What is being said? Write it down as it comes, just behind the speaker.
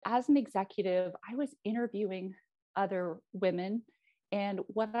as an executive, I was interviewing other women. And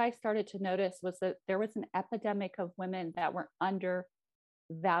what I started to notice was that there was an epidemic of women that were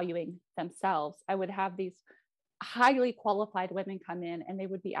undervaluing themselves. I would have these highly qualified women come in and they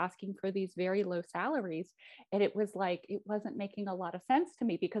would be asking for these very low salaries. And it was like, it wasn't making a lot of sense to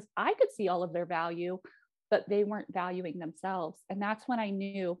me because I could see all of their value, but they weren't valuing themselves. And that's when I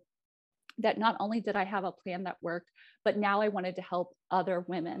knew that not only did I have a plan that worked, but now I wanted to help other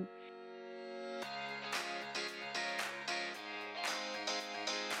women.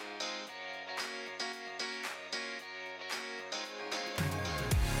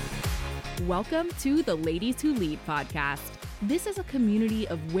 Welcome to the Ladies Who Lead podcast. This is a community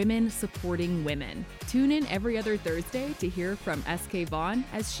of women supporting women. Tune in every other Thursday to hear from SK Vaughn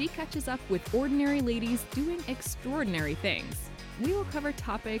as she catches up with ordinary ladies doing extraordinary things. We will cover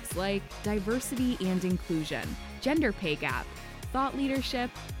topics like diversity and inclusion, gender pay gap, thought leadership,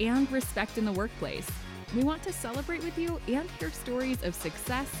 and respect in the workplace. We want to celebrate with you and hear stories of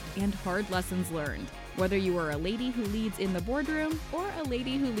success and hard lessons learned. Whether you are a lady who leads in the boardroom or a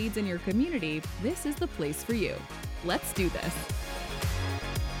lady who leads in your community, this is the place for you. Let's do this.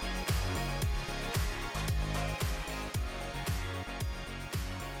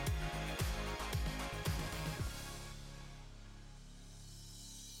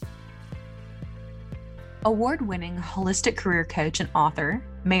 Award-winning holistic career coach and author,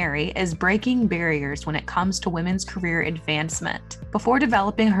 Mary is breaking barriers when it comes to women's career advancement. Before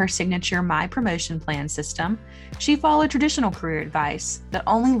developing her signature My Promotion Plan system, she followed traditional career advice that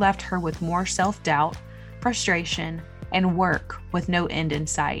only left her with more self-doubt, frustration, and work with no end in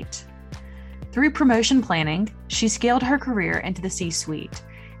sight. Through promotion planning, she scaled her career into the C-suite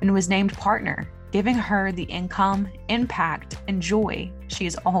and was named partner, giving her the income, impact, and joy she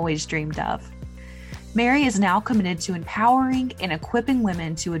has always dreamed of. Mary is now committed to empowering and equipping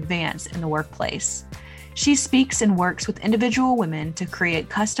women to advance in the workplace. She speaks and works with individual women to create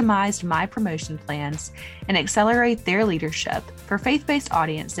customized My Promotion plans and accelerate their leadership. For faith-based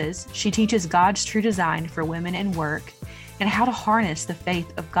audiences, she teaches God's true design for women in work and how to harness the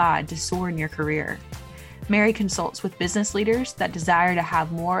faith of God to soar in your career. Mary consults with business leaders that desire to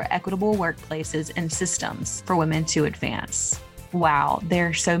have more equitable workplaces and systems for women to advance. Wow, there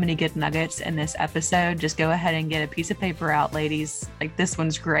are so many good nuggets in this episode. Just go ahead and get a piece of paper out, ladies. Like, this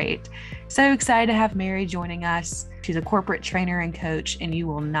one's great. So excited to have Mary joining us. She's a corporate trainer and coach, and you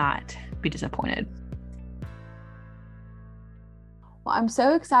will not be disappointed. Well, I'm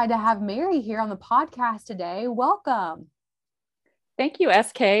so excited to have Mary here on the podcast today. Welcome. Thank you,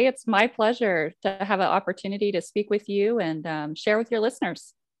 SK. It's my pleasure to have an opportunity to speak with you and share with your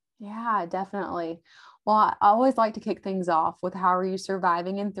listeners. Yeah, definitely. Well, I always like to kick things off with how are you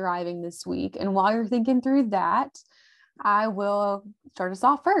surviving and thriving this week? And while you're thinking through that, I will start us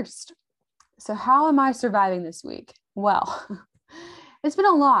off first. So how am I surviving this week? Well, it's been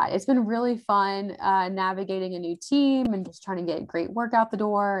a lot. It's been really fun navigating a new team and just trying to get great work out the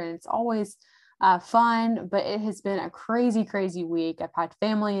door. And it's always fun, but it has been a crazy, crazy week. I've had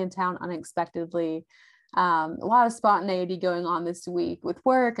family in town unexpectedly. A lot of spontaneity going on this week with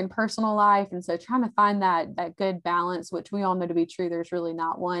work and personal life. And so trying to find that good balance, which we all know to be true, there's really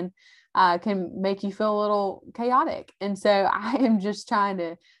not one, can make you feel a little chaotic. And so I'm just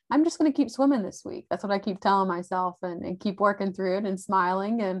going to keep swimming this week. That's what I keep telling myself and keep working through it and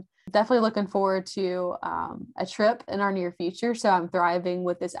smiling, and definitely looking forward to a trip in our near future. So I'm thriving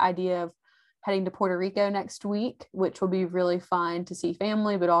with this idea of heading to Puerto Rico next week, which will be really fun to see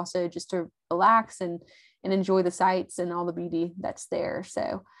family, but also just to relax and enjoy the sights and all the beauty that's there.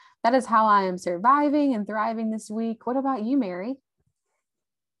 So that is how I am surviving and thriving this week. What about you, Mary?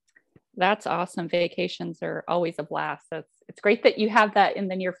 That's awesome. Vacations are always a blast. It's great that you have that in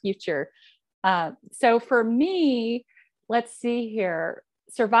the near future. So for me, let's see here,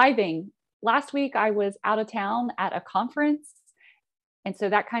 surviving. Last week, I was out of town at a conference. And so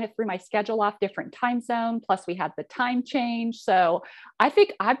that kind of threw my schedule off, different time zone. Plus we had the time change. So I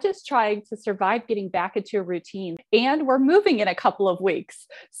think I'm just trying to survive getting back into a routine, and we're moving in a couple of weeks.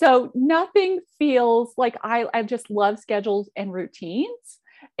 So nothing feels like I just love schedules and routines,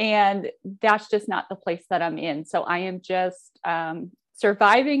 and that's just not the place that I'm in. So I am just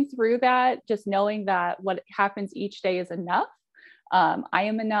surviving through that, just knowing that what happens each day is enough. I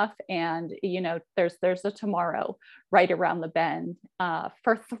am enough, and there's a tomorrow right around the bend.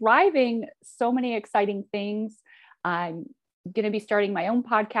 For thriving, so many exciting things. I'm going to be starting my own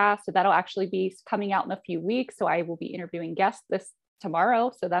podcast, so that'll actually be coming out in a few weeks. So I will be interviewing guests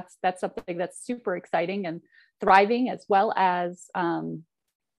tomorrow. So that's something that's super exciting and thriving, as well as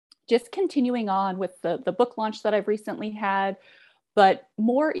just continuing on with the book launch that I've recently had. But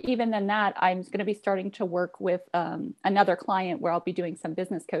more even than that, I'm going to be starting to work with another client where I'll be doing some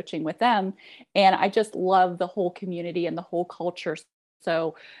business coaching with them. And I just love the whole community and the whole culture.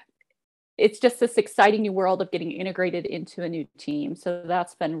 So it's just this exciting new world of getting integrated into a new team. So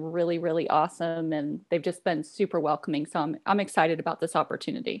that's been really, really awesome. And they've just been super welcoming. So I'm excited about this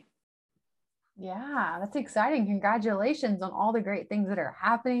opportunity. Yeah, that's exciting. Congratulations on all the great things that are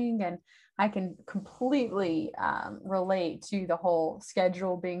happening. And I can completely relate to the whole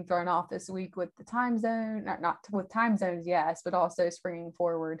schedule being thrown off this week with the time zone, not with time zones, yes, but also springing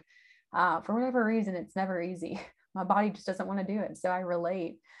forward. For whatever reason, it's never easy. My body just doesn't want to do it. So I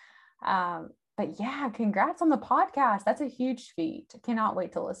relate. But yeah, congrats on the podcast. That's a huge feat. I cannot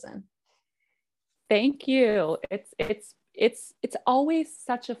wait to listen. Thank you. It's always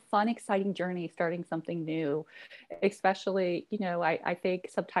such a fun, exciting journey starting something new, especially, I think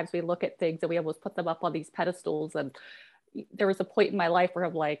sometimes we look at things and we almost put them up on these pedestals. And there was a point in my life where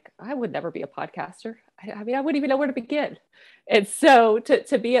I'm like, I would never be a podcaster. I mean, I wouldn't even know where to begin. And so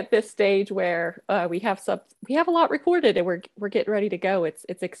to be at this stage where we have a lot recorded and we're getting ready to go, it's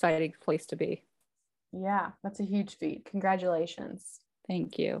an exciting place to be. Yeah, that's a huge feat. Congratulations.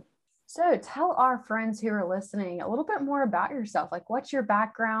 Thank you. So tell our friends who are listening a little bit more about yourself. Like, what's your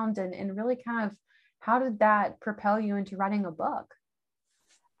background and really kind of how did that propel you into writing a book?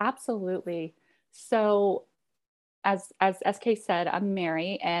 Absolutely. So as SK said, I'm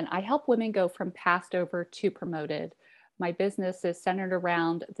Mary, and I help women go from passed over to promoted. My business is centered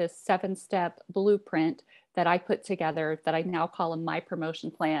around this 7-step blueprint that I put together that I now call a My Promotion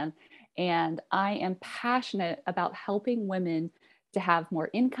Plan. And I am passionate about helping women to have more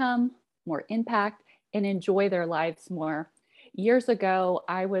income, more impact, and enjoy their lives more. Years ago,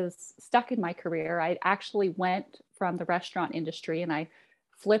 I was stuck in my career. I actually went from the restaurant industry and I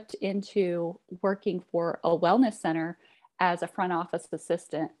flipped into working for a wellness center as a front office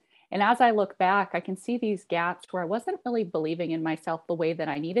assistant. And as I look back, I can see these gaps where I wasn't really believing in myself the way that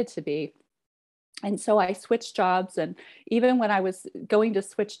I needed to be. And so I switched jobs. And even when I was going to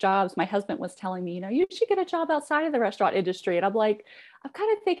switch jobs, my husband was telling me, you should get a job outside of the restaurant industry. And I'm like, I'm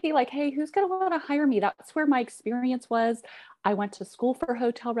kind of thinking like, hey, who's going to want to hire me? That's where my experience was. I went to school for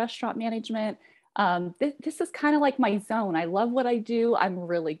hotel restaurant management. This is kind of like my zone. I love what I do. I'm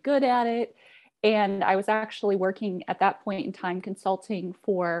really good at it. And I was actually working at that point in time consulting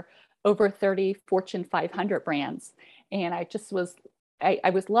for over 30 Fortune 500 brands. And I just was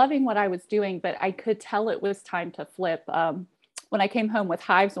I was loving what I was doing, but I could tell it was time to flip. When I came home with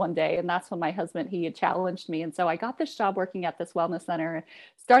hives one day, and that's when my husband, he had challenged me. And so I got this job working at this wellness center,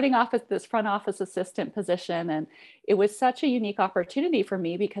 starting off as this front office assistant position. And it was such a unique opportunity for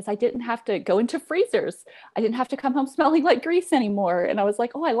me because I didn't have to go into freezers. I didn't have to come home smelling like grease anymore. And I was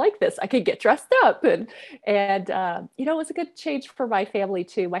like, oh, I like this. I could get dressed up. And it was a good change for my family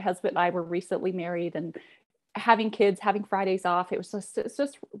too. My husband and I were recently married, and having kids, having Fridays off, it's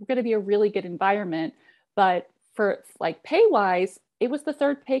just going to be a really good environment. But for like pay wise, it was the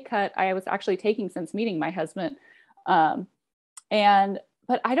third pay cut I was actually taking since meeting my husband. But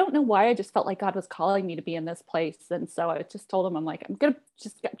I don't know why, I just felt like God was calling me to be in this place. And so I just told him, I'm like, I'm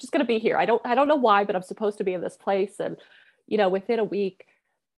just going to be here. I don't know why, but I'm supposed to be in this place. And, within a week,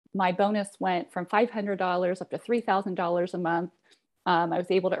 my bonus went from $500 up to $3,000 a month. I was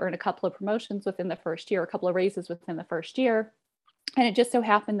able to earn a couple of promotions within the first year, a couple of raises within the first year. And it just so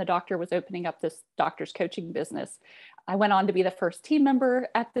happened the doctor was opening up this doctor's coaching business. I went on to be the first team member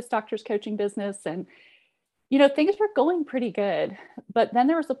at this doctor's coaching business. And, things were going pretty good. But then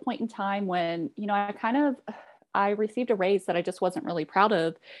there was a point in time when, I received a raise that I just wasn't really proud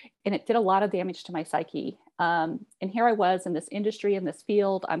of. And it did a lot of damage to my psyche. And here I was in this industry, in this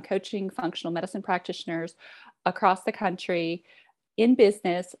field. I'm coaching functional medicine practitioners across the country. In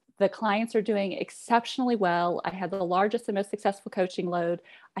business, the clients are doing exceptionally well. I had the largest and most successful coaching load.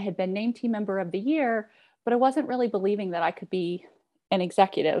 I had been named team member of the year, but I wasn't really believing that I could be an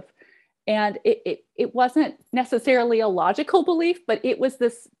executive. And it wasn't necessarily a logical belief, but it was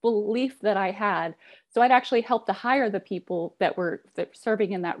this belief that I had. So I'd actually helped to hire the people that were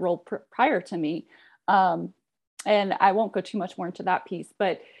serving in that role prior to me. And I won't go too much more into that piece,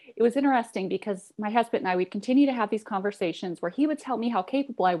 but it was interesting because my husband and I, we'd continue to have these conversations where he would tell me how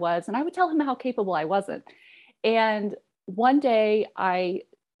capable I was, and I would tell him how capable I wasn't. And one day I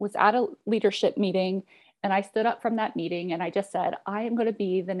was at a leadership meeting, and I stood up from that meeting and I just said, I am going to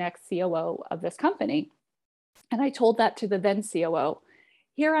be the next COO of this company. And I told that to the then COO.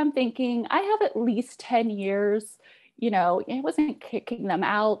 Here I'm thinking, I have at least 10 years, it wasn't kicking them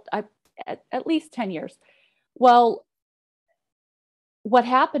out, at least 10 years. Well, what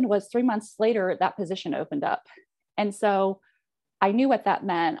happened was 3 months later, that position opened up. And so I knew what that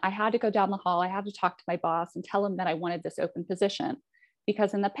meant. I had to go down the hall. I had to talk to my boss and tell him that I wanted this open position,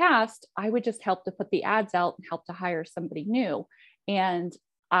 because in the past I would just help to put the ads out and help to hire somebody new. And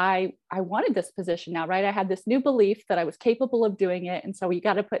I wanted this position now, right? I had this new belief that I was capable of doing it. And so you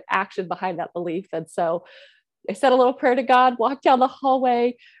got to put action behind that belief. And so I said a little prayer to God, walked down the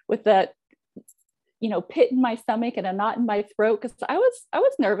hallway with that, pit in my stomach and a knot in my throat, because I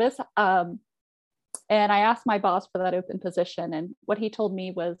was nervous. And I asked my boss for that open position. And what he told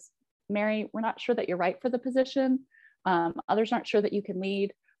me was, Mary, we're not sure that you're right for the position. Others aren't sure that you can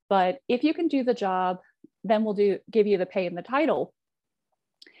lead, but if you can do the job, then we'll give you the pay and the title.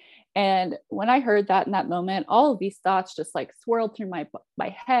 And when I heard that in that moment, all of these thoughts just like swirled through my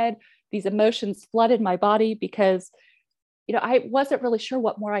head. These emotions flooded my body because, I wasn't really sure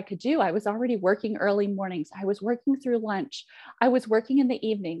what more I could do. I was already working early mornings. I was working through lunch. I was working in the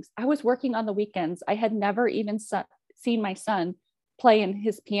evenings. I was working on the weekends. I had never even seen my son play in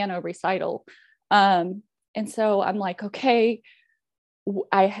his piano recital. And so I'm like, okay,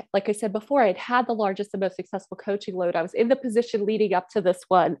 like I said before, I'd had the largest and most successful coaching load. I was in the position leading up to this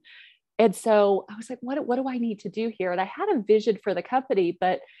one. And so I was like, what do I need to do here? And I had a vision for the company,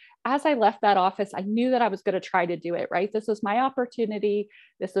 but as I left that office, I knew that I was going to try to do it, right? This was my opportunity.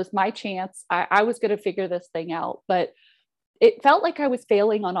 This was my chance. I was going to figure this thing out, but it felt like I was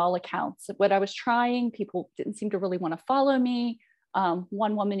failing on all accounts. What I was trying, people didn't seem to really want to follow me.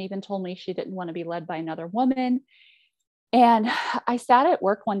 One woman even told me she didn't want to be led by another woman. And I sat at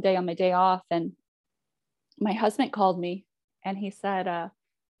work one day on my day off, and my husband called me and he said,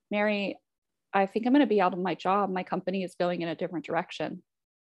 Mary, I think I'm going to be out of my job. My company is going in a different direction.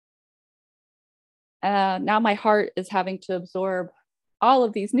 Now my heart is having to absorb all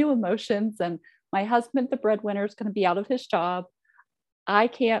of these new emotions, and my husband, the breadwinner, is going to be out of his job. I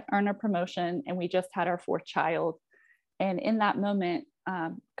can't earn a promotion, and we just had our 4th child. And in that moment,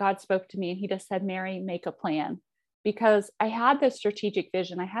 God spoke to me and he just said, Mary, make a plan. Because I had this strategic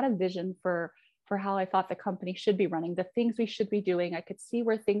vision. I had a vision for how I thought the company should be running, the things we should be doing. I could see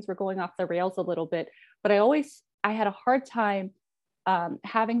where things were going off the rails a little bit, but I had a hard time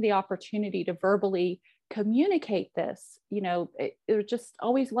having the opportunity to verbally communicate this. There just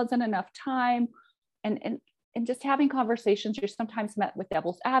always wasn't enough time, and just having conversations, you're sometimes met with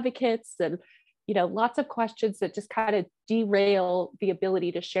devil's advocates and lots of questions that just kind of derail the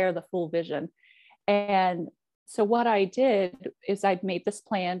ability to share the full vision. And so what I did is I made this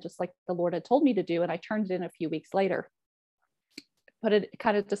plan just like the Lord had told me to do, and I turned it in a few weeks later.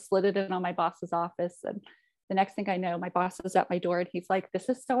 Just slid it in on my boss's office, and the next thing I know, my boss is at my door and he's like, this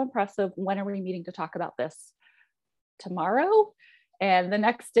is so impressive. When are we meeting to talk about this? Tomorrow? And the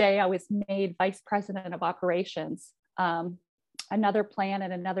next day I was made vice president of operations. Another plan,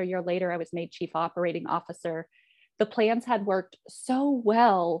 and another year later, I was made chief operating officer. The plans had worked so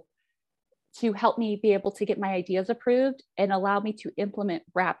well to help me be able to get my ideas approved and allow me to implement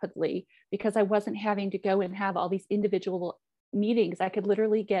rapidly, because I wasn't having to go and have all these individual meetings. I could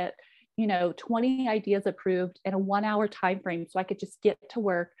literally get 20 ideas approved in a 1-hour time frame, so I could just get to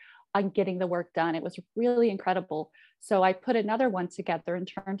work on getting the work done. It was really incredible. So I put another one together and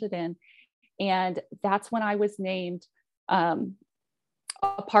turned it in, and that's when I was named a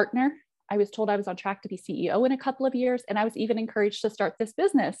partner. I was told I was on track to be CEO in a couple of years, and I was even encouraged to start this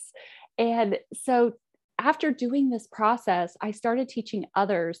business. And so after doing this process, I started teaching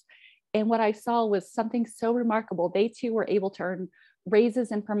others, and what I saw was something so remarkable. They too were able to earn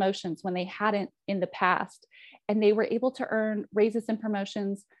raises and promotions when they hadn't in the past. And they were able to earn raises and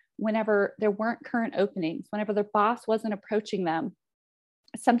promotions whenever there weren't current openings, whenever their boss wasn't approaching them.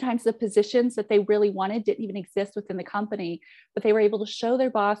 Sometimes the positions that they really wanted didn't even exist within the company, but they were able to show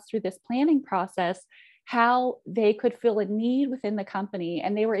their boss through this planning process how they could fill a need within the company,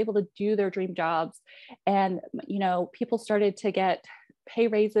 and they were able to do their dream jobs. And, people started to get pay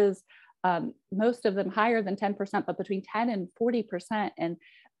raises, most of them higher than 10%, but between 10 and 40%, and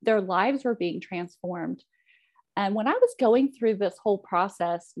their lives were being transformed. And when I was going through this whole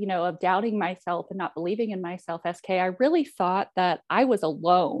process, of doubting myself and not believing in myself, SK, I really thought that I was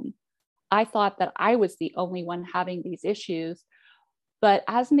alone. I thought that I was the only one having these issues. But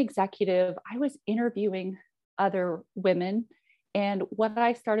as an executive, I was interviewing other women. And what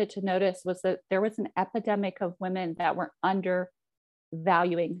I started to notice was that there was an epidemic of women that were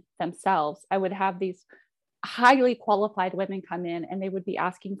undervaluing themselves. I would have these highly qualified women come in, and they would be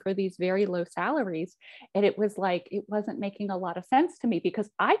asking for these very low salaries. And it was like, it wasn't making a lot of sense to me,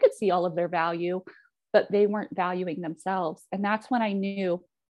 because I could see all of their value, but they weren't valuing themselves. And that's when I knew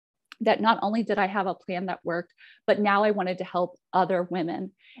that not only did I have a plan that worked, but now I wanted to help other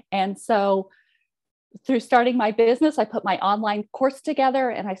women. And so through starting my business, I put my online course together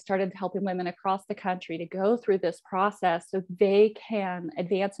and I started helping women across the country to go through this process so they can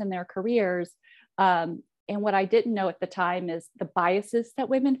advance in their careers. And what I didn't know at the time is the biases that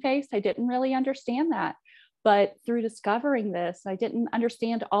women face. I didn't really understand that. But through discovering this, I didn't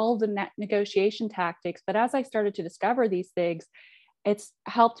understand all the negotiation tactics. But as I started to discover these things, it's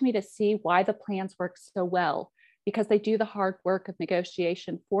helped me to see why the plans work so well, because they do the hard work of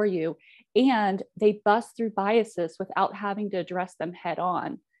negotiation for you and they bust through biases without having to address them head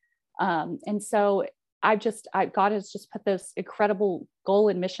on. And so God has just put this incredible goal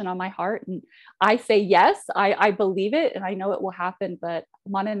and mission on my heart. And I say, yes, I believe it and I know it will happen, but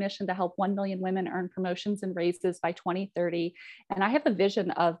I'm on a mission to help 1 million women earn promotions and raises by 2030. And I have the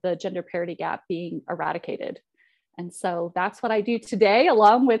vision of the gender parity gap being eradicated. And so that's what I do today,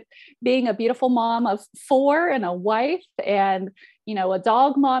 along with being a beautiful mom of 4 and a wife and, a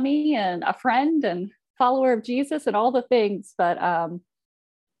dog mommy and a friend and follower of Jesus and all the things. But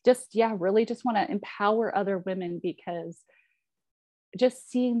really just want to empower other women, because just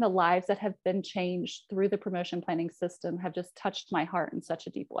seeing the lives that have been changed through the promotion planning system have just touched my heart in such a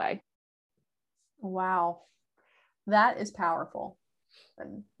deep way. Wow. That is powerful.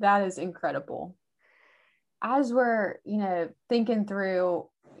 That is incredible. As we're, thinking through,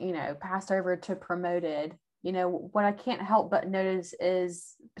 passed over to promoted, what I can't help but notice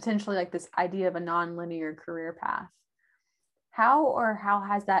is potentially like this idea of a non-linear career path. How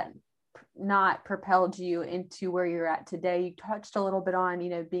has that not propelled you into where you're at today? You touched a little bit on,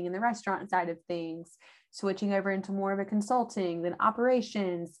 being in the restaurant side of things, switching over into more of a consulting, then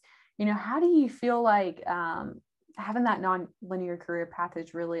operations. How do you feel like having that non-linear career path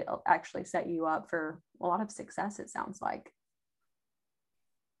has really actually set you up for a lot of success, it sounds like?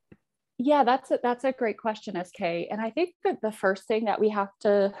 Yeah, that's a great question, SK. And I think that the first thing that we have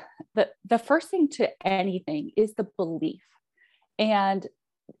to, the first thing to anything is the belief. And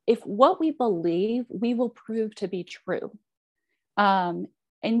if what we believe, we will prove to be true. And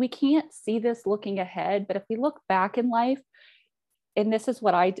we can't see this looking ahead, but if we look back in life, and this is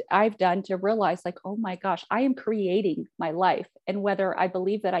what I've done to realize, like, oh my gosh, I am creating my life. And whether I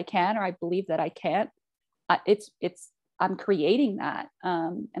believe that I can or I believe that I can't, I'm creating that.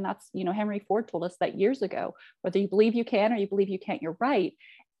 And that's, Henry Ford told us that years ago, whether you believe you can or you believe you can't, you're right.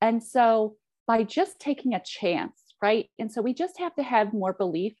 And so by just taking a chance, right? And so we just have to have more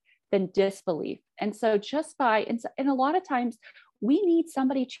belief than disbelief. And so and a lot of times we need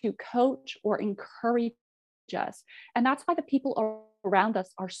somebody to coach or encourage us. And that's why the people around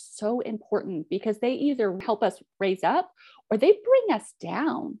us are so important, because they either help us raise up or they bring us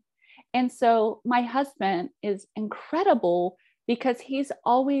down. And so my husband is incredible, because he's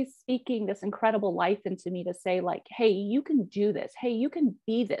always speaking this incredible life into me to say, like, hey, you can do this. Hey, you can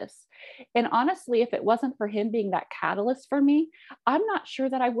be this. And honestly, if it wasn't for him being that catalyst for me, I'm not sure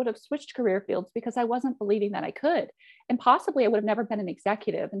that I would have switched career fields, because I wasn't believing that I could. And possibly I would have never been an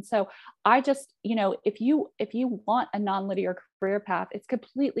executive. And so I just, if you want a nonlinear career path, it's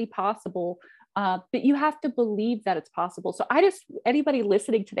completely possible. But you have to believe that it's possible. So anybody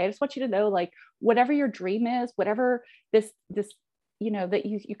listening today, I just want you to know, like, whatever your dream is, whatever this, that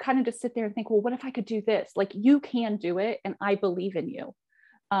you kind of just sit there and think, well, what if I could do this? Like, you can do it. And I believe in you.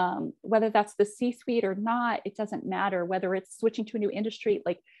 Whether that's the C-suite or not, it doesn't matter. Whether it's switching to a new industry,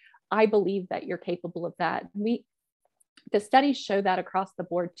 like, I believe that you're capable of that. The studies show that across the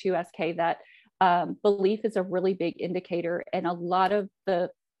board too, SK, that belief is a really big indicator. And a lot of the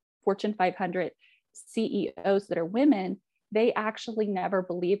Fortune 500 CEOs that are women, they actually never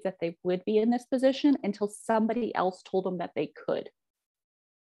believed that they would be in this position until somebody else told them that they could.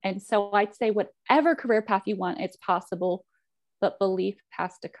 And so I'd say whatever career path you want, it's possible, but belief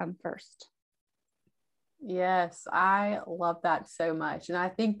has to come first. Yes, I love that so much. And I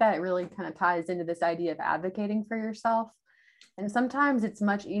think that really kind of ties into this idea of advocating for yourself. And sometimes it's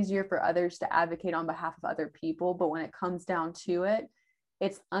much easier for others to advocate on behalf of other people. But when it comes down to it,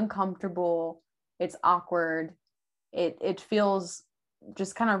 it's uncomfortable, it's awkward, it feels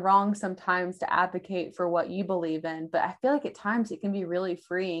just kind of wrong sometimes to advocate for what you believe in. But I feel like at times it can be really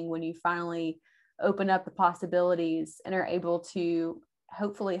freeing when you finally open up the possibilities and are able to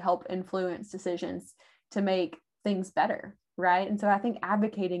hopefully help influence decisions to make things better, right? And so I think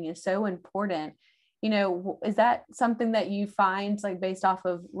advocating is so important. Is that something that you find, like, based off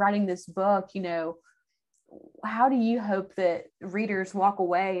of writing this book, how do you hope that readers walk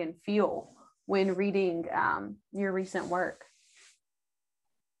away and feel when reading your recent work?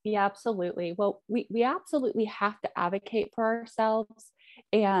 Yeah, absolutely. Well, we absolutely have to advocate for ourselves.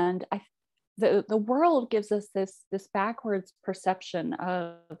 And the world gives us this backwards perception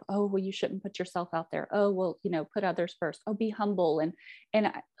of, oh, well, you shouldn't put yourself out there. Oh, well, put others first. Oh, be humble.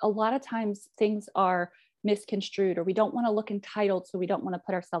 And a lot of times things are misconstrued, or we don't want to look entitled, so we don't want to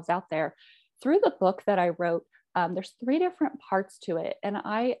put ourselves out there. Through the book that I wrote, there's 3 different parts to it, and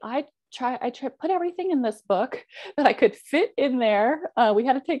I try put everything in this book that I could fit in there. We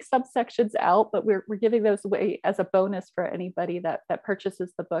had to take subsections out, but we're giving those away as a bonus for anybody that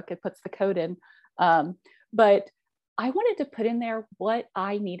purchases the book. It puts the code in. But I wanted to put in there what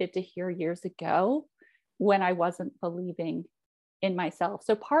I needed to hear years ago when I wasn't believing in myself.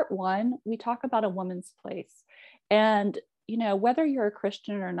 So part 1, we talk about a woman's place. And whether you're a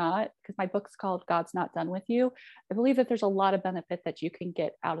Christian or not, because my book's called God's Not Done With You, I believe that there's a lot of benefit that you can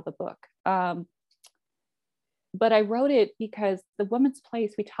get out of the book. But I wrote it because the woman's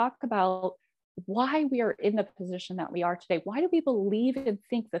place, we talk about why we are in the position that we are today. Why do we believe and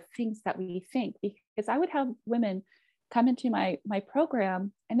think the things that we think? Because I would have women come into my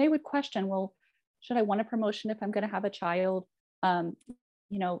program and they would question, well, should I want a promotion if I'm going to have a child?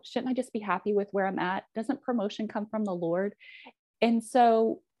 Shouldn't I just be happy with where I'm at? Doesn't promotion come from the Lord? And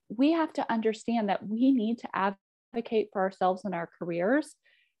so we have to understand that we need to advocate for ourselves in our careers.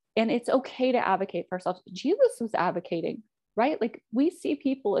 And it's okay to advocate for ourselves. Jesus was advocating, right? Like we see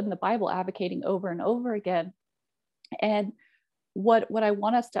people in the Bible advocating over and over again. And what I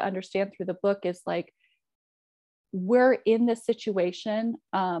want us to understand through the book is like, we're in this situation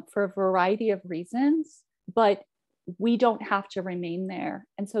for a variety of reasons, but we don't have to remain there.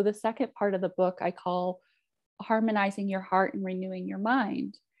 And so the second part of the book I call harmonizing your heart and renewing your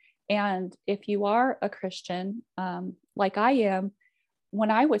mind. And if you are a Christian, like I am,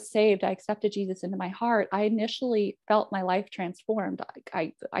 when I was saved, I accepted Jesus into my heart. I initially felt my life transformed.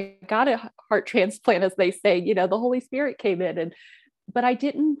 I got a heart transplant, as they say, the Holy Spirit came in, but I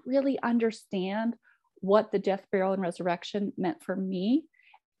didn't really understand what the death, burial, and resurrection meant for me.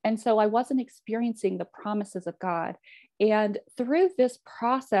 And so I wasn't experiencing the promises of God. And through this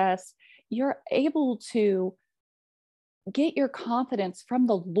process, you're able to get your confidence from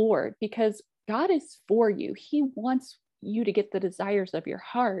the Lord because God is for you. He wants you to get the desires of your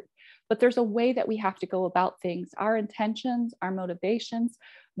heart. But there's a way that we have to go about things. Our intentions, our motivations,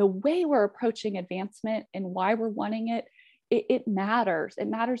 the way we're approaching advancement and why we're wanting it, it matters. It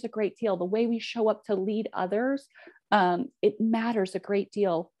matters a great deal. The way we show up to lead others, it matters a great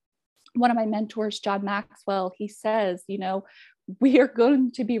deal. One of my mentors, John Maxwell, he says, we are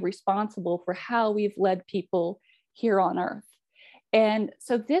going to be responsible for how we've led people here on earth. And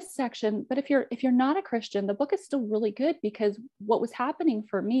so this section, but if you're not a Christian, the book is still really good because what was happening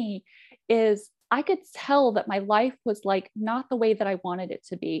for me is I could tell that my life was like not the way that I wanted it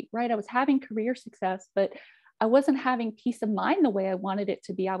to be, right? I was having career success, but I wasn't having peace of mind the way I wanted it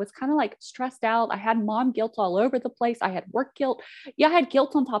to be. I was kind of like stressed out. I had mom guilt all over the place. I had work guilt. Yeah, I had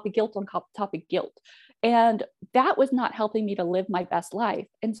guilt on top of guilt on top of guilt. And that was not helping me to live my best life.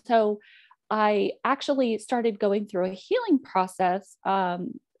 And so I actually started going through a healing process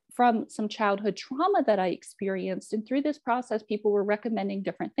from some childhood trauma that I experienced. And through this process, people were recommending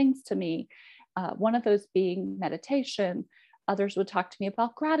different things to me. One of those being meditation. Others would talk to me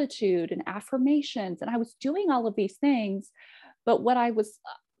about gratitude and affirmations. And I was doing all of these things. But what I was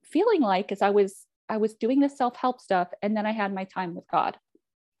feeling like is I was doing this self-help stuff. And then I had my time with God.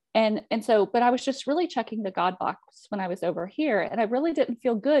 And so, but I was just really checking the God box when I was over here. And I really didn't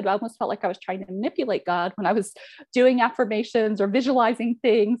feel good. I almost felt like I was trying to manipulate God when I was doing affirmations or visualizing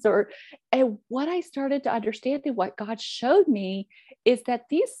things. And what I started to understand and what God showed me is that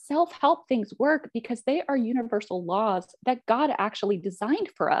these self-help things work because they are universal laws that God actually designed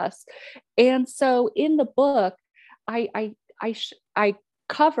for us. And so in the book, I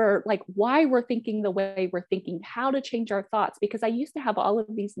cover like why we're thinking the way we're thinking, how to change our thoughts, because I used to have all of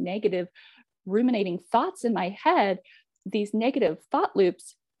these negative ruminating thoughts in my head, these negative thought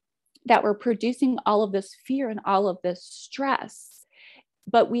loops that were producing all of this fear and all of this stress.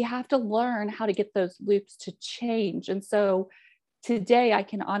 But we have to learn how to get those loops to change. And so today I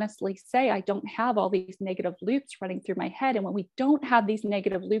can honestly say I don't have all these negative loops running through my head. And when we don't have these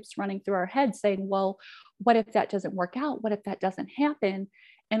negative loops running through our head saying, well, what if that doesn't work out? What if that doesn't happen?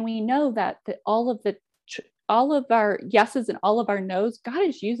 And we know that all of our yeses and all of our no's, God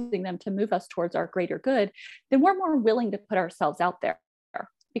is using them to move us towards our greater good, then we're more willing to put ourselves out there.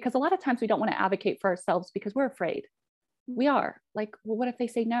 Because a lot of times we don't want to advocate for ourselves because we're afraid. We are like, well, what if they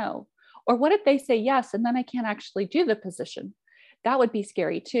say no? Or what if they say yes, and then I can't actually do the position? That would be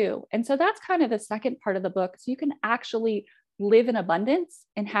scary too. And so that's kind of the second part of the book. So you can actually live in abundance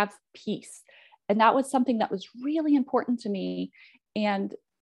and have peace. And that was something that was really important to me. And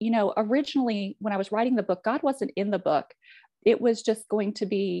originally when I was writing the book, God wasn't in the book. It was just going to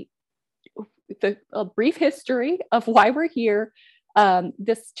be a brief history of why we're here.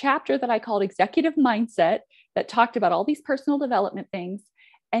 This chapter that I called Executive Mindset that talked about all these personal development things.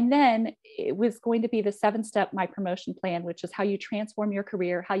 And then it was going to be the 7-step My Promotion Plan, which is how you transform your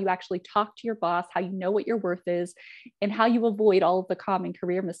career, how you actually talk to your boss, how you know what your worth is, and how you avoid all of the common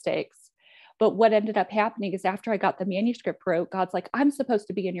career mistakes. But what ended up happening is after I got the manuscript wrote, God's like, I'm supposed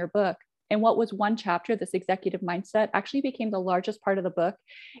to be in your book. And what was one chapter, this executive mindset, actually became the largest part of the book.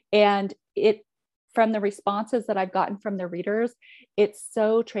 And from the responses that I've gotten from the readers, it's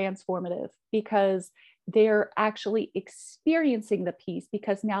so transformative because they're actually experiencing the peace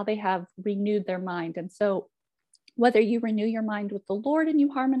because now they have renewed their mind. And so whether you renew your mind with the Lord and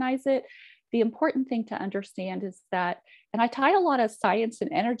you harmonize it, the important thing to understand is that, and I tie a lot of science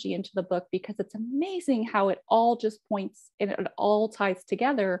and energy into the book because it's amazing how it all just points and it all ties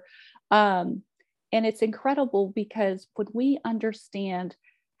together. And it's incredible because when we understand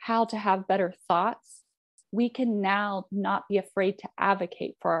how to have better thoughts, we can now not be afraid to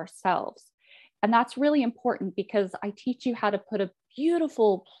advocate for ourselves. And that's really important because I teach you how to put a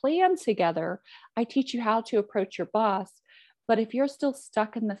beautiful plan together. I teach you how to approach your boss. But if you're still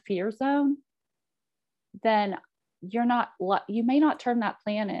stuck in the fear zone, then you may not turn that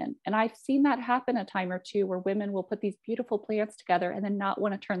plan in. And I've seen that happen a time or two where women will put these beautiful plans together and then not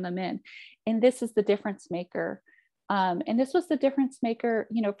want to turn them in. And this is the difference maker. And this was the difference maker,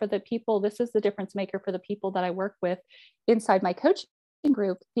 for the people, this is the difference maker for the people that I work with inside my coaching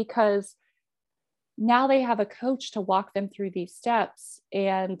group, because now they have a coach to walk them through these steps.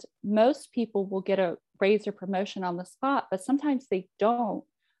 And most people will get a raise or promotion on the spot, but sometimes they don't.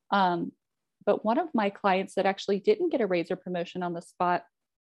 But one of my clients that actually didn't get a raise or promotion on the spot,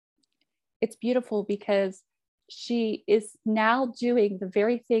 it's beautiful because she is now doing the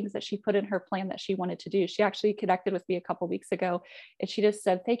very things that she put in her plan that she wanted to do. She actually connected with me a couple of weeks ago and she just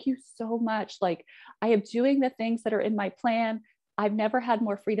said, thank you so much. Like, I am doing the things that are in my plan. I've never had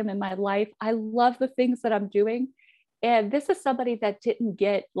more freedom in my life. I love the things that I'm doing. And this is somebody that didn't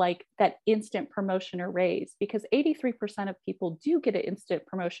get like that instant promotion or raise, because 83% of people do get an instant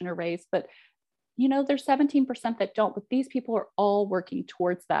promotion or raise, but there's 17% that don't, but these people are all working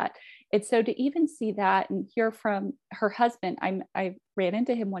towards that. And so to even see that and hear from her husband, I ran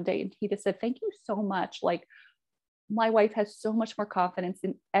into him one day and he just said, thank you so much. Like, my wife has so much more confidence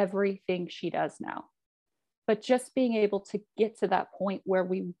in everything she does now. But just being able to get to that point where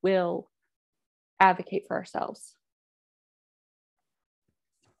we will advocate for ourselves.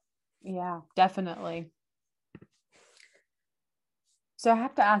 Yeah, definitely. So I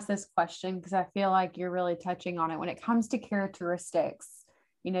have to ask this question because I feel like you're really touching on it. When it comes to characteristics,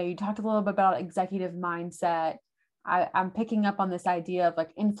 you talked a little bit about executive mindset. I'm picking up on this idea of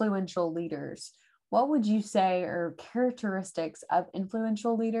like influential leaders. What would you say are characteristics of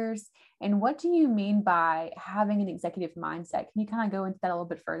influential leaders? And what do you mean by having an executive mindset? Can you kind of go into that a little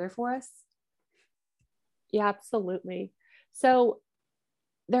bit further for us? Yeah, absolutely. So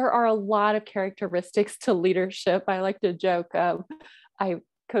there are a lot of characteristics to leadership. I like to joke. I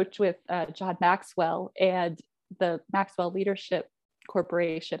coach with John Maxwell and the Maxwell Leadership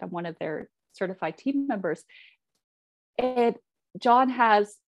Corporation. I'm one of their certified team members. And John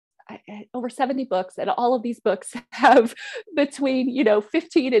has over 70 books, and all of these books have between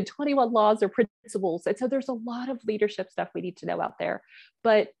 15 and 21 laws or principles. And so there's a lot of leadership stuff we need to know out there.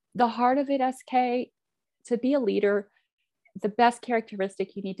 But the heart of it, SK, to be a leader, the best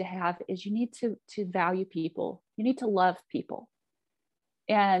characteristic you need to have is you need to value people. You need to love people.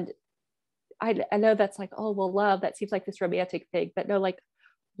 And I know that's like, oh, well, love, that seems like this romantic thing, but no, like,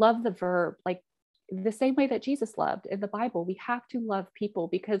 love the verb, like the same way that Jesus loved in the Bible. We have to love people,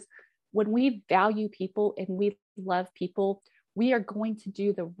 because when we value people and we love people, we are going to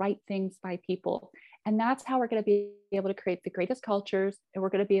do the right things by people. And that's how we're going to be able to create the greatest cultures, and we're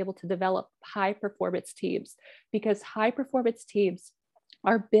going to be able to develop high performance teams, because high performance teams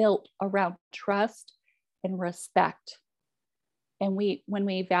are built around trust and respect. And when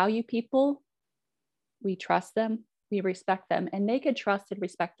we value people, we trust them, we respect them, and they can trust and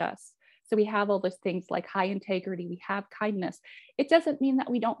respect us. So we have all those things like high integrity, we have kindness. It doesn't mean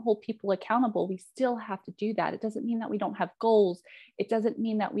that we don't hold people accountable. We still have to do that. It doesn't mean that we don't have goals. It doesn't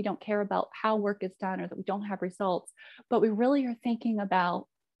mean that we don't care about how work is done or that we don't have results. But we really are thinking about,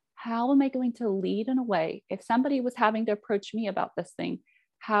 how am I going to lead in a way? If somebody was having to approach me about this thing,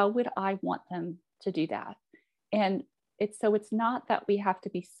 how would I want them to do that? And it's not that we have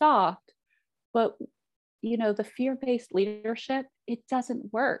to be soft, but the fear-based leadership, it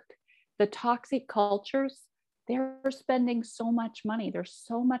doesn't work. The toxic cultures, they're spending so much money. There's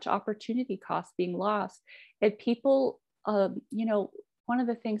so much opportunity cost being lost. And people, one of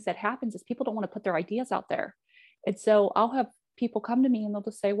the things that happens is people don't want to put their ideas out there. And so I'll have people come to me and they'll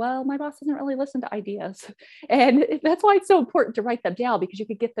just say, well, my boss doesn't really listen to ideas. And that's why it's so important to write them down, because you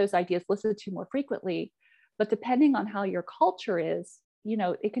could get those ideas listened to more frequently. But depending on how your culture is,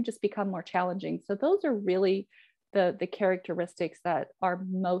 it can just become more challenging. So those are really the characteristics that are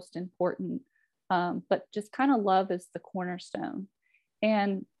most important. But just kind of love is the cornerstone.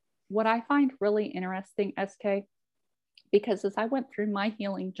 And what I find really interesting, SK, because as I went through my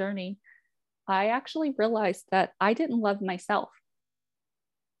healing journey, I actually realized that I didn't love myself.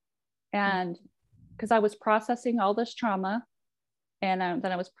 And because I was processing all this trauma, and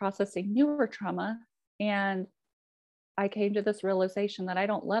then I was processing newer trauma, and I came to this realization that I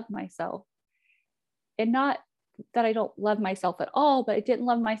don't love myself. And not that I don't love myself at all, but I didn't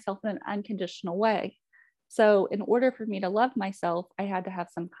love myself in an unconditional way. So in order for me to love myself, I had to have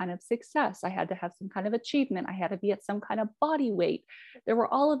some kind of success. I had to have some kind of achievement. I had to be at some kind of body weight. There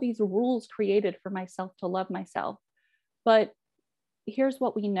were all of these rules created for myself to love myself. But here's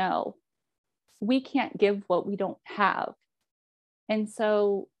what we know. We can't give what we don't have. And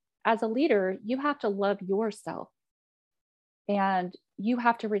so as a leader, you have to love yourself. And you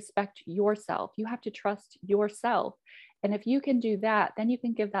have to respect yourself. You have to trust yourself. And if you can do that, then you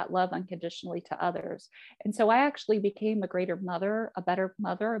can give that love unconditionally to others. And so I actually became a greater mother, a better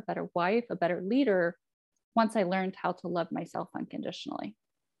wife, a better leader once I learned how to love myself unconditionally.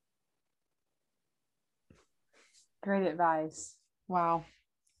 Great advice. Wow.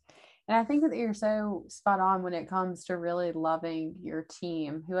 And I think that you're so spot on when it comes to really loving your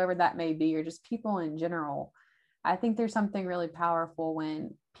team, whoever that may be, or just people in general. I think there's something really powerful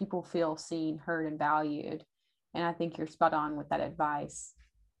when people feel seen, heard, and valued. And I think you're spot on with that advice.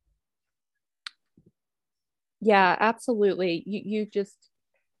 Yeah, absolutely. You just,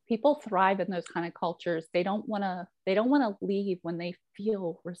 people thrive in those kind of cultures. They don't want to leave when they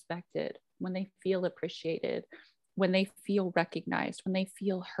feel respected, when they feel appreciated, when they feel recognized, when they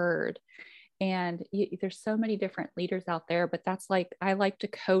feel heard. And there's so many different leaders out there, but that's like, I like to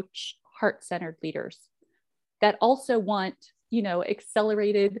coach heart-centered leaders that also want,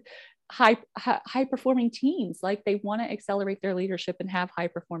 accelerated high performing teams. Like they want to accelerate their leadership and have high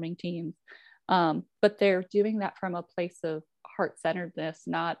performing teams. But they're doing that from a place of heart-centeredness,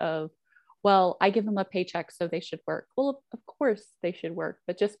 not of, well, I give them a paycheck, so they should work. Well, of course they should work,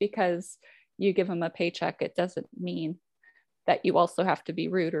 but just because you give them a paycheck, it doesn't mean that you also have to be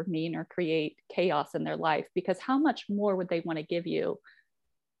rude or mean or create chaos in their life, because how much more would they want to give you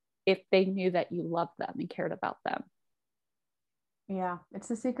if they knew that you loved them and cared about them? Yeah, it's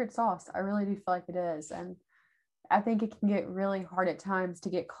the secret sauce. I really do feel like it is. And I think it can get really hard at times to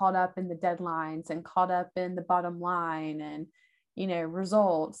get caught up in the deadlines and caught up in the bottom line and,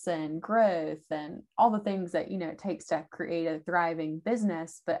 results and growth and all the things that, it takes to create a thriving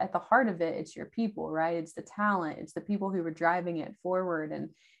business. But at the heart of it, it's your people, right? It's the talent. It's the people who are driving it forward. And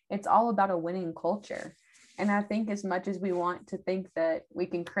it's all about a winning culture. And I think as much as we want to think that we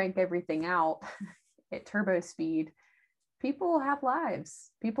can crank everything out at turbo speed, people have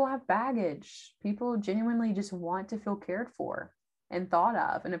lives, people have baggage, people genuinely just want to feel cared for and thought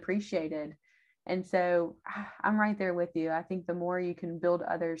of and appreciated. And so I'm right there with you. I think the more you can build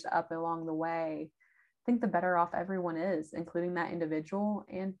others up along the way, I think the better off everyone is, including that individual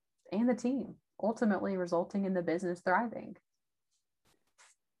and the team, ultimately resulting in the business thriving.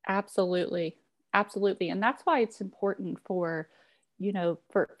 Absolutely. Absolutely. And that's why it's important for,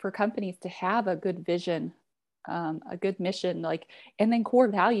 for companies to have a good vision, a good mission, and then core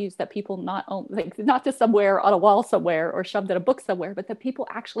values that people not just somewhere on a wall somewhere or shoved in a book somewhere, but that people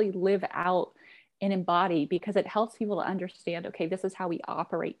actually live out and embody, because it helps people to understand, okay, this is how we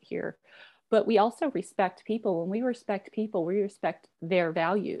operate here. But we also respect people. When we respect people, we respect their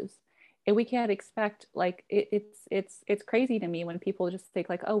values. And we can't expect, it's crazy to me when people just think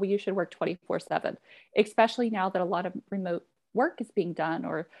oh, well, you should work 24/7, especially now that a lot of remote work is being done,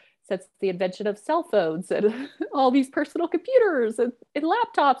 or since the invention of cell phones and all these personal computers and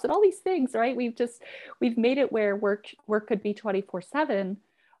laptops and all these things, right? We've made it where work could be 24/7,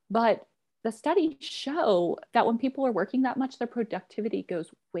 but the studies show that when people are working that much, their productivity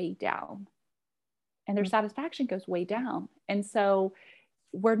goes way down and their satisfaction goes way down. And so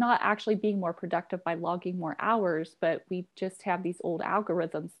we're not actually being more productive by logging more hours, but we just have these old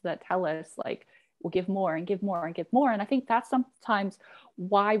algorithms that tell us we'll give more and give more and give more. And I think that's sometimes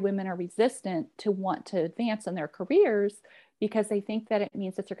why women are resistant to want to advance in their careers, because they think that it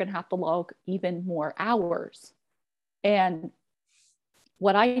means that they're going to have to log even more hours. And,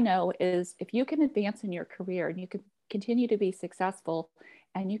 what I know is if you can advance in your career and you can continue to be successful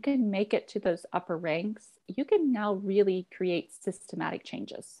and you can make it to those upper ranks, you can now really create systematic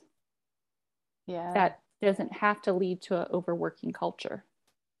changes. Yeah. That doesn't have to lead to an overworking culture.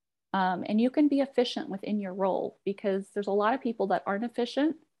 And you can be efficient within your role, because there's a lot of people that aren't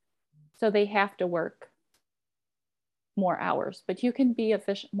efficient, so they have to work more hours, but you can be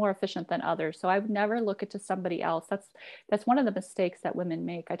more efficient than others. So I would never look at to somebody else. That's one of the mistakes that women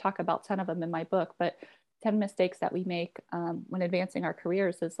make. I talk about 10 of them in my book, but 10 mistakes that we make when advancing our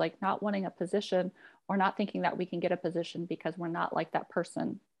careers is like not wanting a position, or not thinking that we can get a position because we're not like that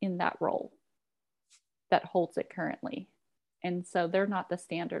person in that role that holds it currently. And so they're not the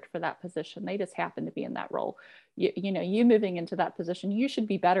standard for that position. They just happen to be in that role. You moving into that position, you should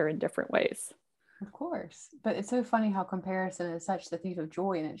be better in different ways. Of course. But it's so funny how comparison is such the thief of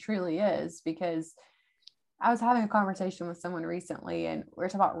joy, and it truly is, because I was having a conversation with someone recently and we were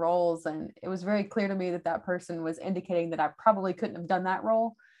talking about roles, and it was very clear to me that that person was indicating that I probably couldn't have done that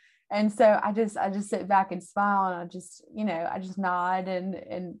role. And so I just sit back and smile, and I just nod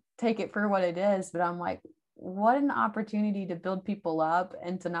and take it for what it is. But I'm like, what an opportunity to build people up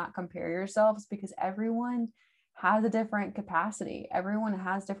and to not compare yourselves, because everyone has a different capacity. Everyone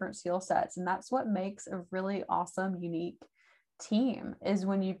has different skill sets. And that's what makes a really awesome, unique team, is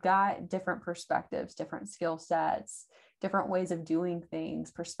when you've got different perspectives, different skill sets, different ways of doing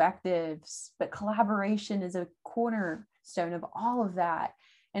things, perspectives, but collaboration is a cornerstone of all of that.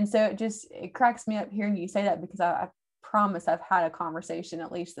 And so it cracks me up hearing you say that, because I promise I've had a conversation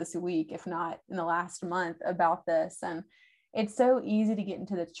at least this week, if not in the last month, about this. And it's so easy to get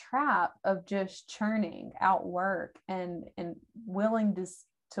into the trap of just churning out work and willing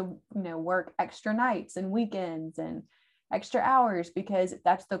to work extra nights and weekends and extra hours, because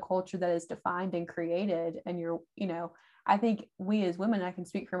that's the culture that is defined and created. And I think we as women, I can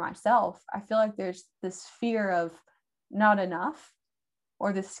speak for myself, I feel like there's this fear of not enough,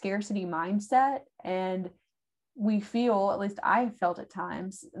 or this scarcity mindset. And we feel, at least I felt at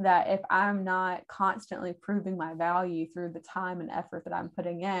times, that if I'm not constantly proving my value through the time and effort that I'm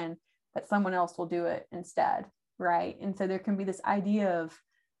putting in, that someone else will do it instead. Right. And so there can be this idea of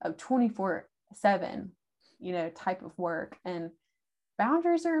 24/7, type of work, and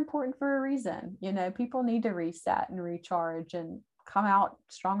boundaries are important for a reason. People need to reset and recharge and come out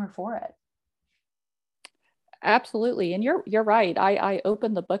stronger for it. Absolutely. And you're right. I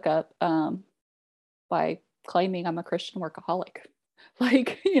opened the book up by claiming I'm a Christian workaholic.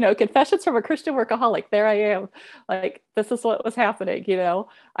 Like, confessions from a Christian workaholic. There I am. Like, this is what was happening.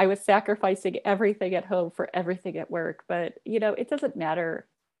 I was sacrificing everything at home for everything at work. But, it doesn't matter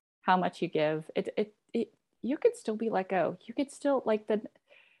how much you give. You could still be let go. You could still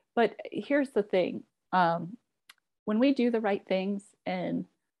but here's the thing. When we do the right things, and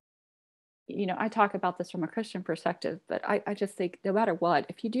I talk about this from a Christian perspective, but I just think no matter what,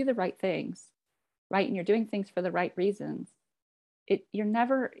 if you do the right things, right, and you're doing things for the right reasons, you're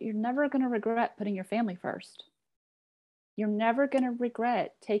never going to regret putting your family first. You're never going to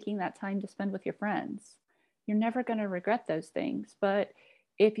regret taking that time to spend with your friends. You're never going to regret those things. But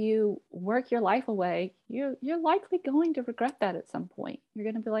if you work your life away, you're likely going to regret that at some point. You're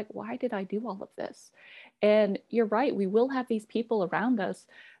going to be like, why did I do all of this? And you're right. We will have these people around us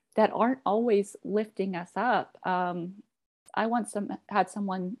that aren't always lifting us up. I once had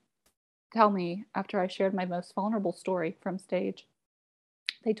someone tell me, after I shared my most vulnerable story from stage,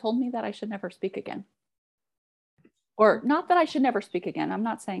 they told me that I should never speak again. Or not that I should never speak again. I'm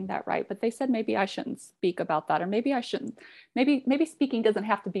not saying that right, but they said maybe I shouldn't speak about that, or maybe I shouldn't. Maybe speaking doesn't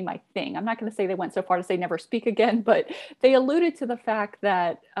have to be my thing. I'm not going to say they went so far to say never speak again, but they alluded to the fact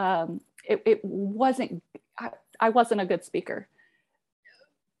that it wasn't. I wasn't a good speaker.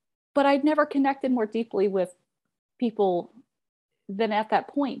 But I'd never connected more deeply with people than at that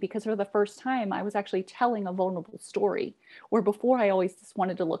point, because for the first time I was actually telling a vulnerable story, where before I always just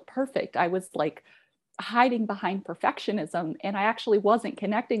wanted to look perfect. I was like hiding behind perfectionism, and I actually wasn't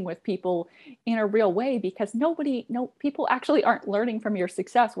connecting with people in a real way, because people actually aren't learning from your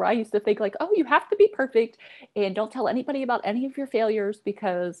success, where I used to think like, oh, you have to be perfect and don't tell anybody about any of your failures,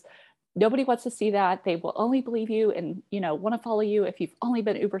 because nobody wants to see that. They will only believe you and, want to follow you if you've only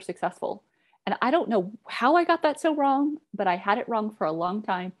been uber successful. And I don't know how I got that so wrong, but I had it wrong for a long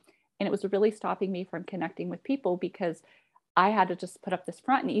time. And it was really stopping me from connecting with people, because I had to just put up this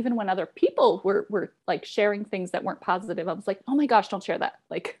front. And even when other people were like sharing things that weren't positive, I was like, oh my gosh, don't share that.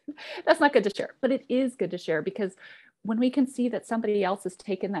 Like, that's not good to share. But it is good to share, because when we can see that somebody else has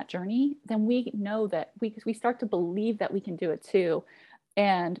taken that journey, then we know that we start to believe that we can do it too.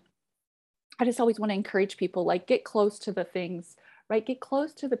 And I just always want to encourage people, like, get close to the things, right? Get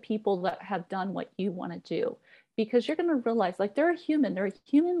close to the people that have done what you want to do, because you're going to realize like they're a human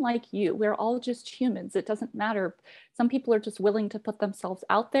like you. We're all just humans. It doesn't matter. Some people are just willing to put themselves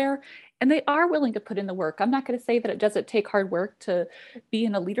out there, and they are willing to put in the work. I'm not going to say that it doesn't take hard work to be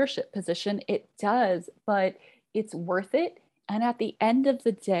in a leadership position. It does, but it's worth it. And at the end of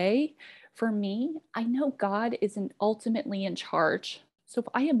the day, for me, I know God isn't ultimately in charge. So if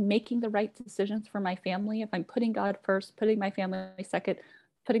I am making the right decisions for my family, if I'm putting God first, putting my family second,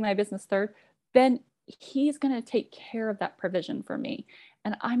 putting my business third, then he's going to take care of that provision for me.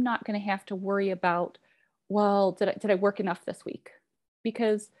 And I'm not going to have to worry about, well, did I work enough this week?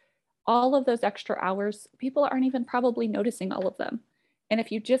 Because all of those extra hours, people aren't even probably noticing all of them. And if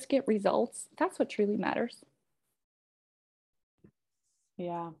you just get results, that's what truly matters.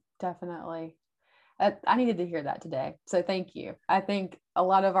 Yeah, definitely. I needed to hear that today. So thank you. I think a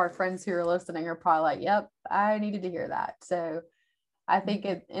lot of our friends who are listening are probably like, yep, I needed to hear that. So I think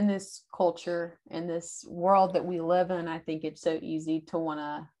in this culture, in this world that we live in, I think it's so easy to want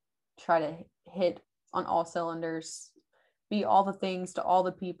to try to hit on all cylinders, be all the things to all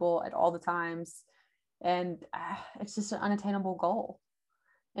the people at all the times. And it's just an unattainable goal.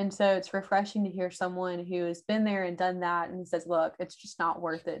 And so it's refreshing to hear someone who has been there and done that and says, look, it's just not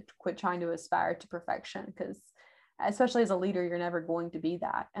worth it. Quit trying to aspire to perfection, because especially as a leader, you're never going to be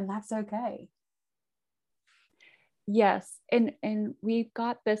that. And that's okay. Yes. And we've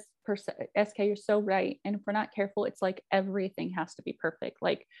got this person, SK, you're so right. And if we're not careful, it's like everything has to be perfect.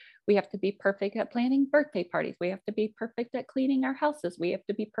 Like we have to be perfect at planning birthday parties. We have to be perfect at cleaning our houses. We have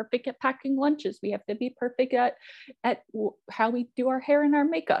to be perfect at packing lunches. We have to be perfect at how we do our hair and our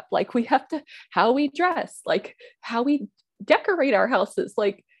makeup. Like we have to, how we dress, like how we decorate our houses.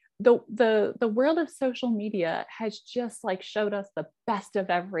 Like the world of social media has just like showed us the best of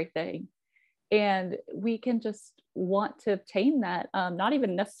everything. And we can just want to obtain that. Not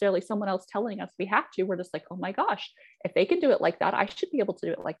even necessarily someone else telling us we have to. We're just like, oh my gosh, if they can do it like that, I should be able to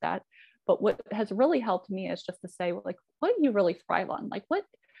do it like that. But what has really helped me is just to say, like, what do you really thrive on? Like,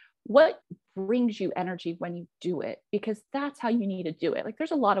 what brings you energy when you do it? Because that's how you need to do it. Like,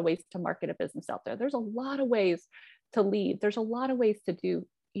 there's a lot of ways to market a business out there. There's a lot of ways to lead. There's a lot of ways to do,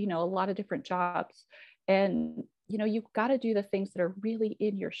 a lot of different jobs. And, you've got to do the things that are really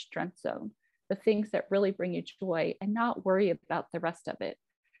in your strength zone, the things that really bring you joy, and not worry about the rest of it.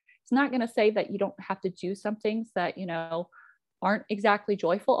 It's not going to say that you don't have to do some things that, aren't exactly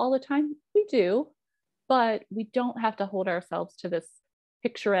joyful all the time. We do, but we don't have to hold ourselves to this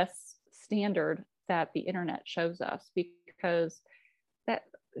picturesque standard that the internet shows us, because that,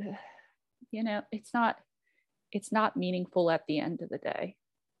 it's not meaningful at the end of the day.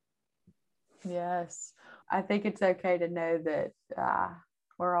 Yes. I think it's okay to know that,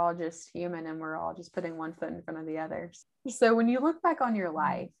 we're all just human and we're all just putting one foot in front of the others. So when you look back on your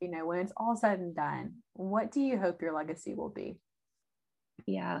life, when it's all said and done, what do you hope your legacy will be?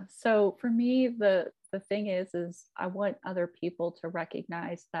 Yeah. So for me, the thing is I want other people to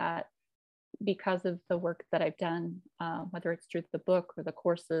recognize that because of the work that I've done, whether it's through the book or the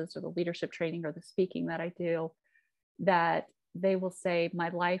courses or the leadership training or the speaking that I do, that they will say my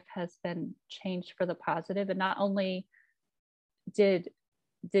life has been changed for the positive. And not only did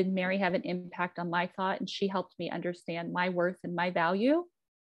Mary have an impact on my thought, and she helped me understand my worth and my value.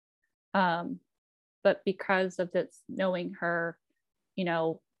 But because of this, knowing her,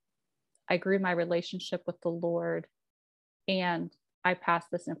 I grew my relationship with the Lord, and I passed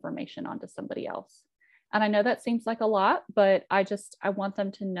this information on to somebody else. And I know that seems like a lot, but I want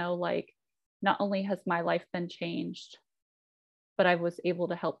them to know, like, not only has my life been changed, but I was able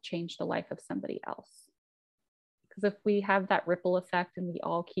to help change the life of somebody else. Because if we have that ripple effect and we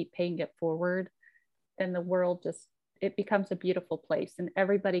all keep paying it forward, then the world it becomes a beautiful place, and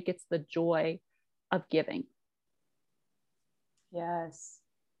everybody gets the joy of giving. Yes.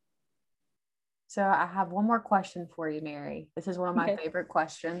 So I have one more question for you, Mary. This is one of my favorite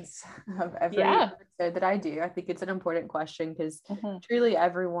questions of every episode that I do. I think it's an important question because truly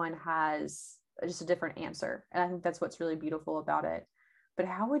everyone has just a different answer. And I think that's what's really beautiful about it. But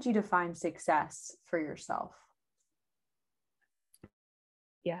how would you define success for yourself?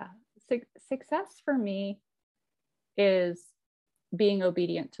 Yeah. Success for me is being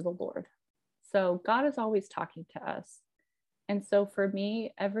obedient to the Lord. So God is always talking to us. And so for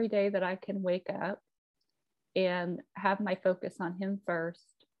me, every day that I can wake up and have my focus on him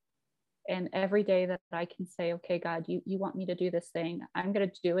first, and every day that I can say, okay, God, you want me to do this thing, I'm going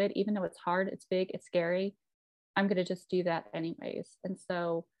to do it, even though it's hard, it's big, it's scary. I'm going to just do that anyways. And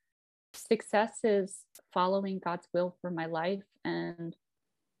so success is following God's will for my life. And,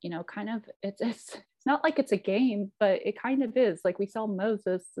 kind of it's it's not like it's a game, but it kind of is. Like we saw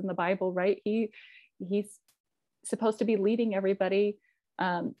Moses in the Bible, right? He's supposed to be leading everybody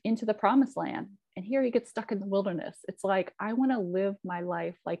into the promised land. And here he gets stuck in the wilderness. It's like, I want to live my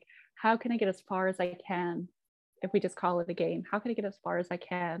life. Like, how can I get as far as I can? If we just call it a game, how can I get as far as I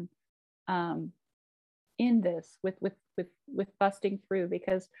can in this with busting through?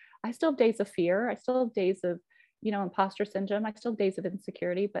 Because I still have days of fear. I still have days of, imposter syndrome. I still have days of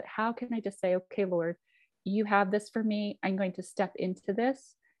insecurity, but how can I just say, okay, Lord, you have this for me. I'm going to step into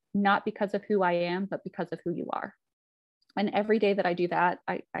this, not because of who I am, but because of who you are. And every day that I do that,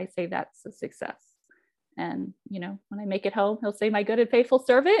 I say that's a success. And, when I make it home, he'll say, my good and faithful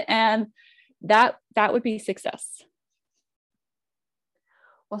servant. And that would be success.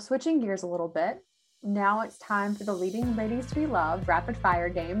 Well, switching gears a little bit, now it's time for the Leading Ladies to Be Loved rapid fire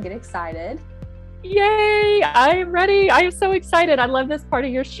game. Get excited. Yay! I'm ready. I am so excited. I love this part of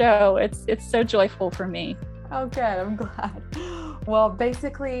your show. It's so joyful for me. Oh, good. I'm glad. Well,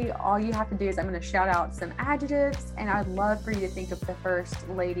 basically, all you have to do is I'm going to shout out some adjectives, and I'd love for you to think of the first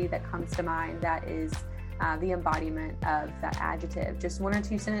lady that comes to mind that is the embodiment of that adjective. Just one or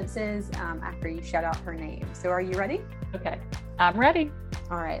two sentences after you shout out her name. So are you ready? Okay, I'm ready.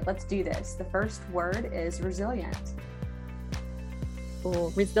 All right, let's do this. The first word is resilient.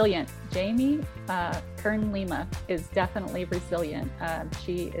 Ooh, resilient. Jamie Kern-Lima is definitely resilient.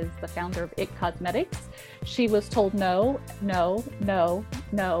 She is the founder of IT Cosmetics. She was told no, no, no,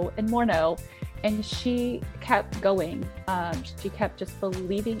 no, and more no. And she kept going. She kept just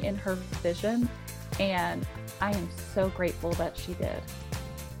believing in her vision. And I am so grateful that she did.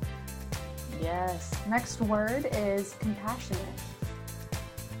 Yes. Next word is compassionate.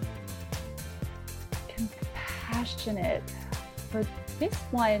 Compassionate. For this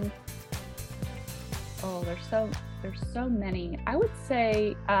one, there's so many. I would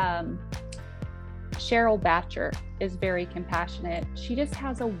say Cheryl Batcher is very compassionate. She just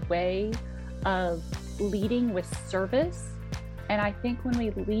has a way of leading with service. And I think when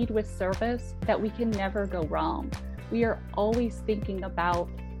we lead with service, that we can never go wrong. We are always thinking about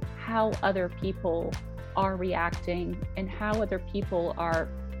how other people are reacting and how other people are,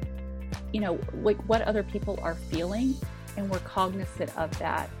 like what other people are feeling. And we're cognizant of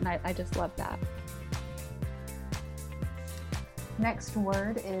that. And I just love that. Next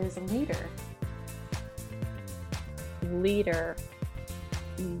word is leader. Leader.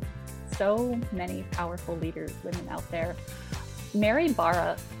 So many powerful leaders, women out there. Mary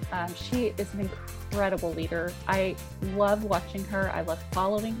Barra, she is an incredible leader. I love watching her. I love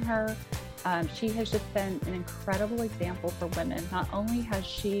following her. She has just been an incredible example for women. Not only has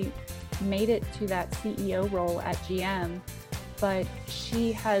she made it to that CEO role at GM, but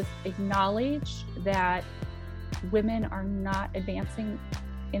she has acknowledged that women are not advancing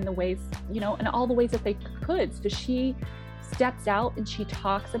in the ways, in all the ways that they could. So she steps out and she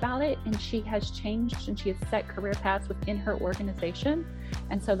talks about it, and she has changed and she has set career paths within her organization.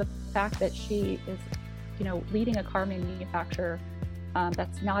 And so the fact that she is, leading a car manufacturer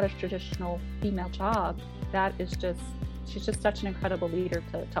that's not a traditional female job, that is she's just such an incredible leader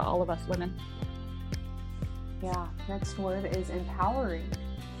to all of us women. Yeah. Next word is empowering.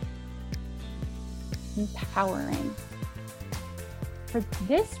 Empowering. For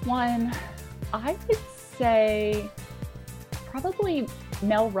this one, I would say probably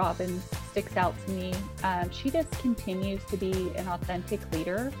Mel Robbins sticks out to me. She just continues to be an authentic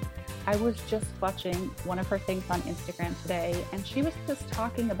leader. I was just watching one of her things on Instagram today, and she was just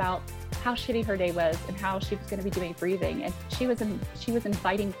talking about how shitty her day was and how she was going to be doing breathing. And she was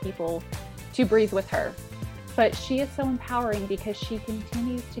inviting people to breathe with her. But she is so empowering because she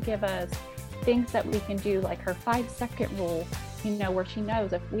continues to give us things that we can do, like her 5-second rule, where she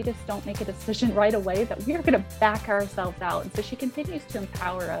knows if we just don't make a decision right away, that we are going to back ourselves out. And so she continues to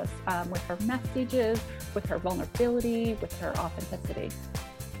empower us with her messages, with her vulnerability, with her authenticity.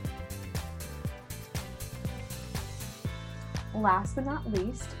 Last but not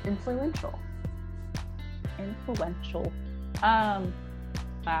least, influential. Influential.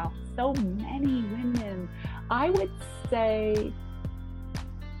 Wow, so many women. I would say,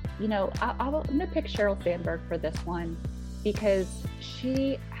 I'm going to pick Sheryl Sandberg for this one, because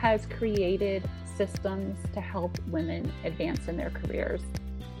she has created systems to help women advance in their careers.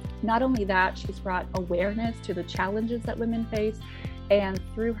 Not only that, she's brought awareness to the challenges that women face, and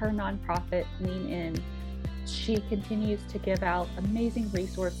through her nonprofit, Lean In, she continues to give out amazing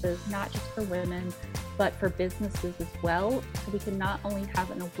resources, not just for women, but for businesses as well. So we can not only have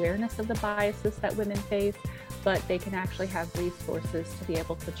an awareness of the biases that women face, but they can actually have resources to be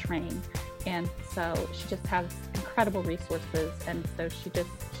able to train. And so she just has incredible resources. And so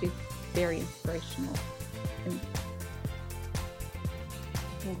she's very inspirational.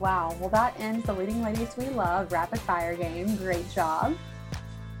 Wow. Well, that ends the Leading Ladies We Love rapid fire game. Great job.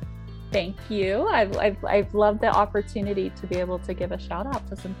 Thank you. I've loved the opportunity to be able to give a shout out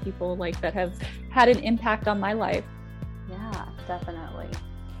to some people like that have had an impact on my life. Yeah, definitely.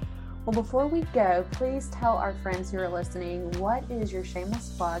 Well, before we go, please tell our friends who are listening, what is your shameless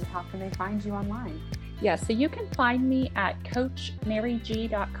plug? How can they find you online? Yeah, so you can find me at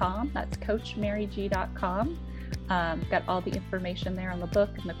coachmaryg.com. That's coachmaryg.com. Got all the information there on the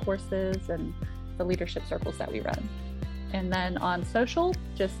book and the courses and the leadership circles that we run. And then on social,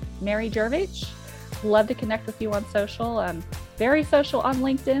 just Mary Jurevich. Love to connect with you on social. I'm very social on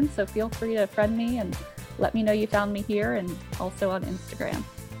LinkedIn, so feel free to friend me and let me know you found me here, and also on Instagram.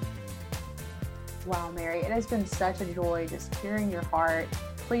 Wow, Mary, it has been such a joy just hearing your heart.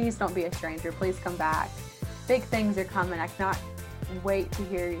 Please don't be a stranger. Please come back. Big things are coming. I cannot wait to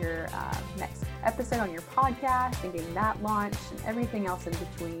hear your next episode on your podcast and getting that launched and everything else in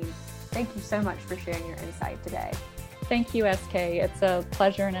between. Thank you so much for sharing your insight today. Thank you, SK. It's a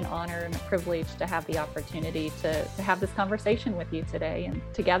pleasure and an honor and a privilege to have the opportunity to have this conversation with you today. And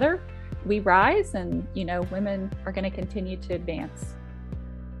together we rise, and, women are going to continue to advance.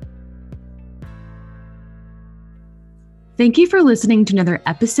 Thank you for listening to another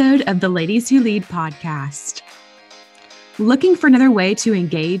episode of the Ladies Who Lead podcast. Looking for another way to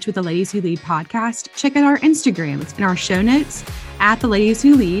engage with the Ladies Who Lead podcast? Check out our Instagrams and our show notes at the Ladies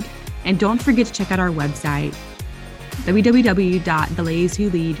Who Lead. And don't forget to check out our website,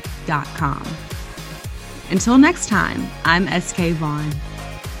 www.theladieswholead.com. Until next time, I'm SK Vaughn.